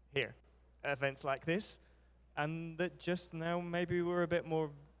here at events like this, and that just now maybe we're a bit more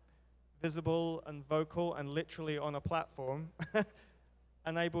visible and vocal and literally on a platform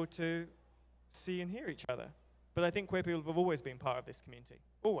and able to see and hear each other. But I think queer people have always been part of this community,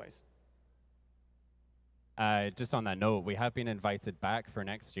 always. Just on that note, we have been invited back for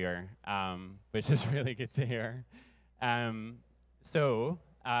next year, which is really good to hear.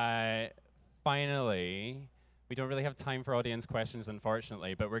 Finally, we don't really have time for audience questions,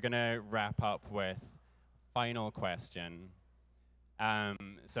 unfortunately, but we're going to wrap up with final question.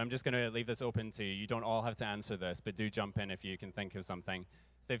 So I'm just going to leave this open to you. You don't all have to answer this, but do jump in if you can think of something.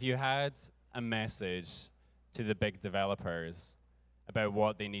 So if you had a message to the big developers about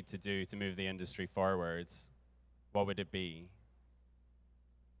what they need to do to move the industry forward, what would it be?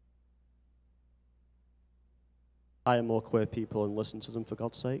 Hire more queer people and listen to them, for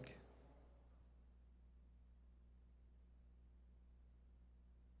God's sake.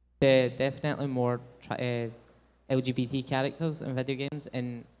 Definitely more LGBT characters in video games,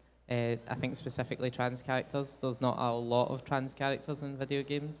 and I think specifically trans characters. There's not a lot of trans characters in video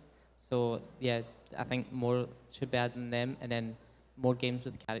games, So yeah, I think more should be added in them, and then more games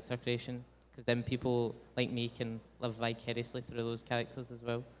with character creation, because then people like me can live vicariously through those characters as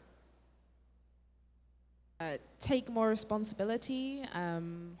well. Take more responsibility,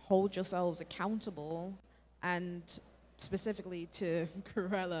 hold yourselves accountable, and specifically to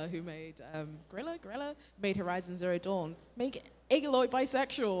Gorilla, who made Gorilla made Horizon Zero Dawn. Make Aloy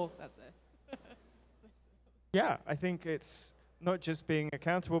bisexual. That's it. Yeah, I think it's not just being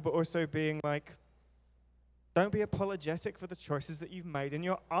accountable, but also being like, don't be apologetic for the choices that you've made in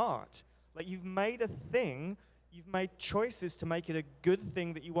your art. Like, you've made a thing, you've made choices to make it a good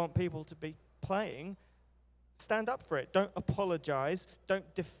thing that you want people to be playing. Stand up for it. Don't apologize. Don't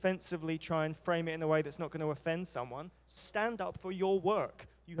defensively try and frame it in a way that's not going to offend someone. Stand up for your work.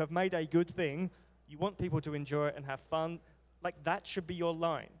 You have made a good thing. You want people to enjoy it and have fun. Like, that should be your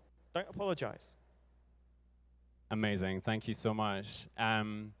line. Don't apologize. Amazing. Thank you so much.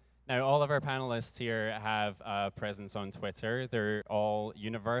 Now, all of our panelists here have a presence on Twitter. They're all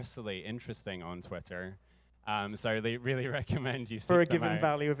universally interesting on Twitter. So I really recommend you seek For a them given out.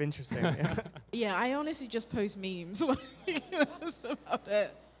 value of interesting. Yeah. Yeah, I honestly just post memes. That's about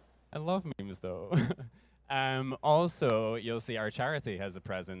it. I love memes, though. Also, you'll see our charity has a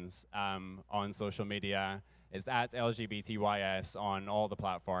presence on social media. It's at LGBTYS on all the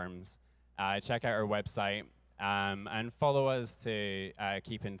platforms. Check out our website and follow us to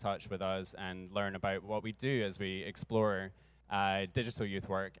keep in touch with us and learn about what we do as we explore digital youth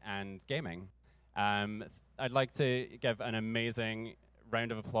work and gaming. I'd like to give an amazing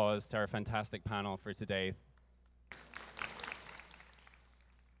round of applause to our fantastic panel for today.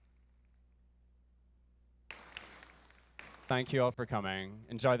 Thank you all for coming.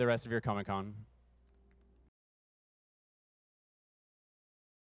 Enjoy the rest of your Comic-Con.